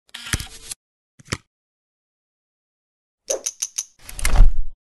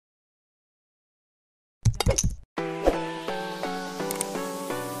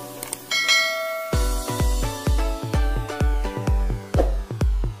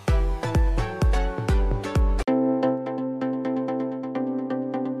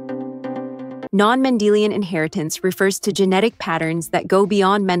Non-Mendelian inheritance refers to genetic patterns that go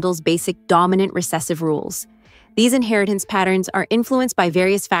beyond Mendel's basic dominant-recessive rules. These inheritance patterns are influenced by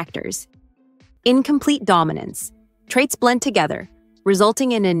various factors. Incomplete dominance. Traits blend together,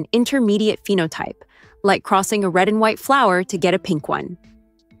 resulting in an intermediate phenotype, like crossing a red and white flower to get a pink one.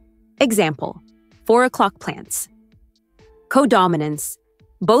 Example: 4 o'clock plants. Codominance.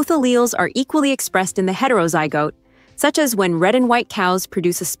 Both alleles are equally expressed in the heterozygote, such as when red and white cows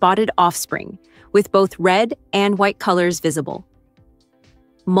produce a spotted offspring, with both red and white colors visible.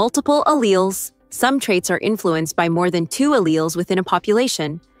 Multiple alleles. Some traits are influenced by more than 2 alleles within a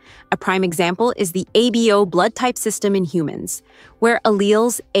population. A prime example is the ABO blood type system in humans, where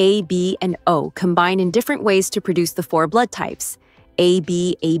alleles A, B, and O combine in different ways to produce the 4 blood types,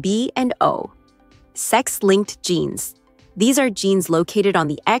 AB, AB, and O. Sex-linked genes. These are genes located on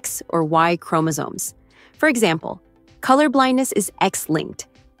the X or Y chromosomes. For example, colorblindness is X-linked,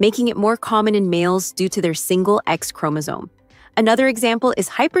 making it more common in males due to their single X chromosome. Another example is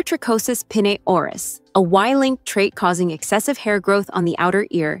hypertrichosis pinnae oris, a Y-linked trait causing excessive hair growth on the outer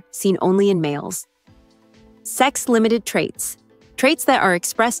ear, seen only in males. Sex-limited traits. Traits that are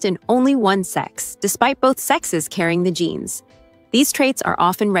expressed in only one sex, despite both sexes carrying the genes. These traits are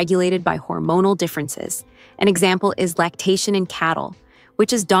often regulated by hormonal differences. An example is lactation in cattle,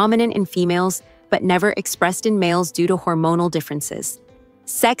 which is dominant in females but never expressed in males due to hormonal differences.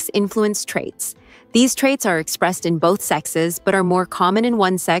 Sex-influenced traits. These traits are expressed in both sexes but are more common in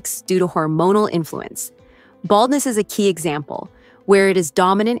one sex due to hormonal influence. Baldness is a key example, where it is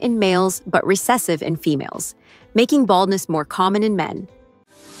dominant in males but recessive in females, making baldness more common in men.